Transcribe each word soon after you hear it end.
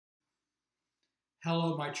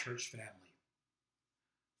Hello, my church family.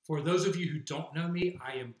 For those of you who don't know me,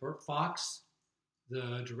 I am Bert Fox,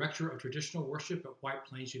 the Director of Traditional Worship at White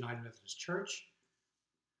Plains United Methodist Church.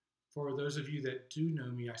 For those of you that do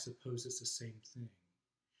know me, I suppose it's the same thing.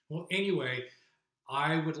 Well, anyway,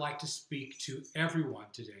 I would like to speak to everyone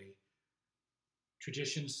today.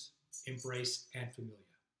 Traditions, embrace, and familia.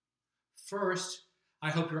 First,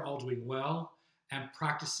 I hope you're all doing well and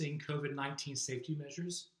practicing COVID-19 safety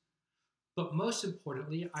measures. But most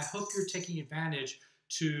importantly, I hope you're taking advantage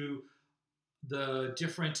to the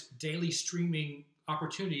different daily streaming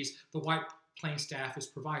opportunities the White Plains staff is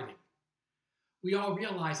providing. We all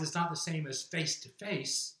realize it's not the same as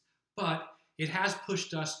face-to-face, but it has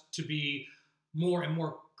pushed us to be more and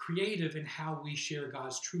more creative in how we share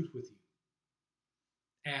God's truth with you.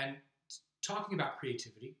 And talking about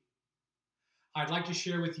creativity, I'd like to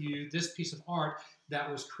share with you this piece of art that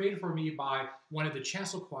was created for me by one of the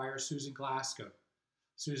chancel choir, Susan Glasgow.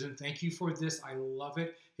 Susan, thank you for this. I love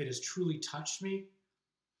it. It has truly touched me.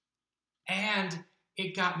 And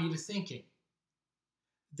it got me to thinking.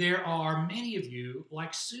 There are many of you,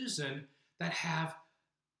 like Susan, that have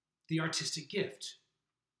the artistic gift.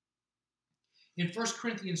 In 1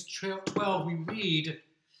 Corinthians 12, we read,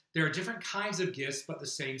 there are different kinds of gifts, but the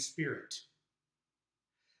same Spirit.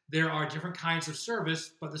 There are different kinds of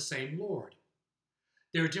service, but the same Lord.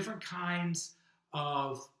 There are different kinds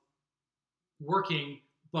of working,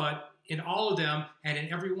 but in all of them and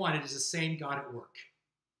in every one, it is the same God at work.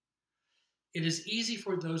 It is easy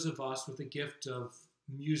for those of us with the gift of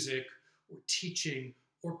music or teaching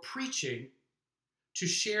or preaching to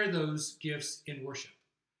share those gifts in worship.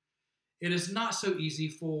 It is not so easy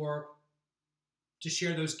to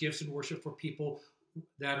share those gifts in worship for people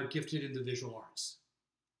that are gifted in the visual arts.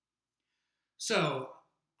 So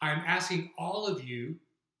I'm asking all of you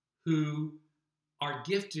who are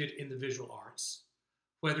gifted in the visual arts,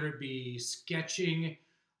 whether it be sketching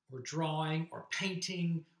or drawing or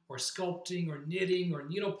painting or sculpting or knitting or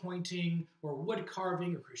needlepointing or wood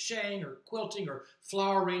carving or crocheting or quilting or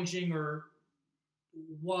flower arranging or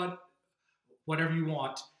whatever you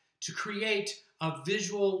want, to create a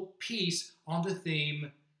visual piece on the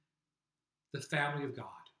theme, the family of God.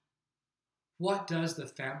 What does the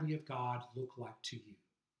family of God look like to you?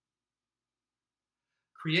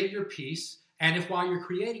 Create your piece, and if while you're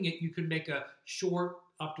creating it, you can make a short,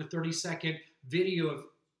 up to 30-second video of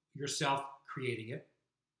yourself creating it.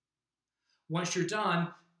 Once you're done,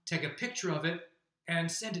 take a picture of it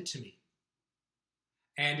and send it to me.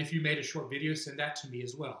 And if you made a short video, send that to me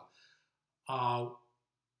as well.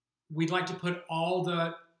 We'd like to put all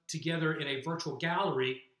that together in a virtual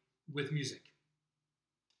gallery with music.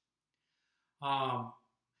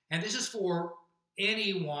 And this is for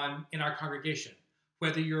anyone in our congregation,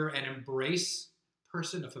 whether you're an embrace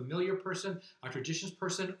person, a familiar person, a traditions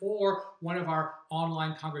person, or one of our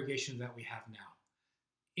online congregations that we have now.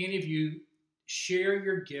 Any of you, share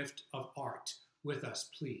your gift of art with us,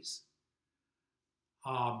 please.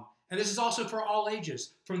 And this is also for all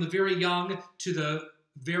ages, from the very young to the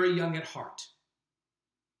very young at heart.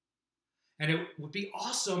 And it would be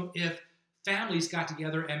awesome if families got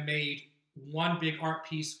together and made one big art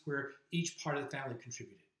piece where each part of the family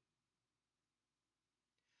contributed.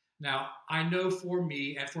 Now, I know for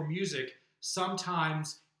me and for music,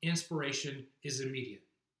 sometimes inspiration is immediate.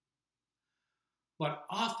 But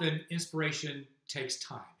often inspiration takes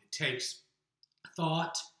time. It takes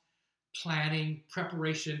thought, planning,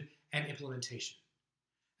 preparation, and implementation.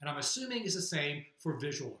 And I'm assuming it's the same for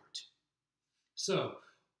visual art. So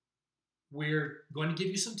we're going to give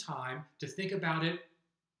you some time to think about it,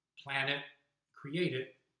 plan it, create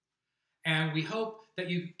it, and we hope that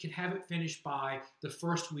you can have it finished by the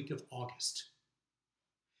first week of August.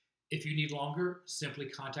 If you need longer, simply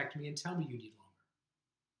contact me and tell me you need longer.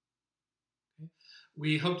 Okay?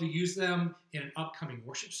 We hope to use them in an upcoming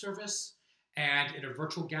worship service and in a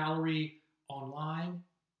virtual gallery online.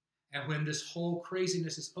 And when this whole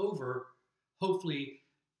craziness is over, hopefully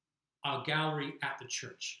a gallery at the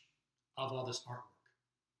church of all this artwork.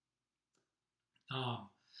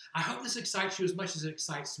 I hope this excites you as much as it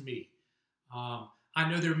excites me. I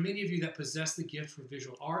know there are many of you that possess the gift for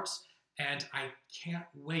visual arts, and I can't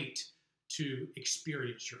wait to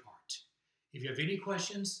experience your art. If you have any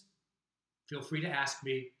questions, feel free to ask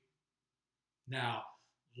me. Now,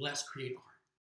 let's create art.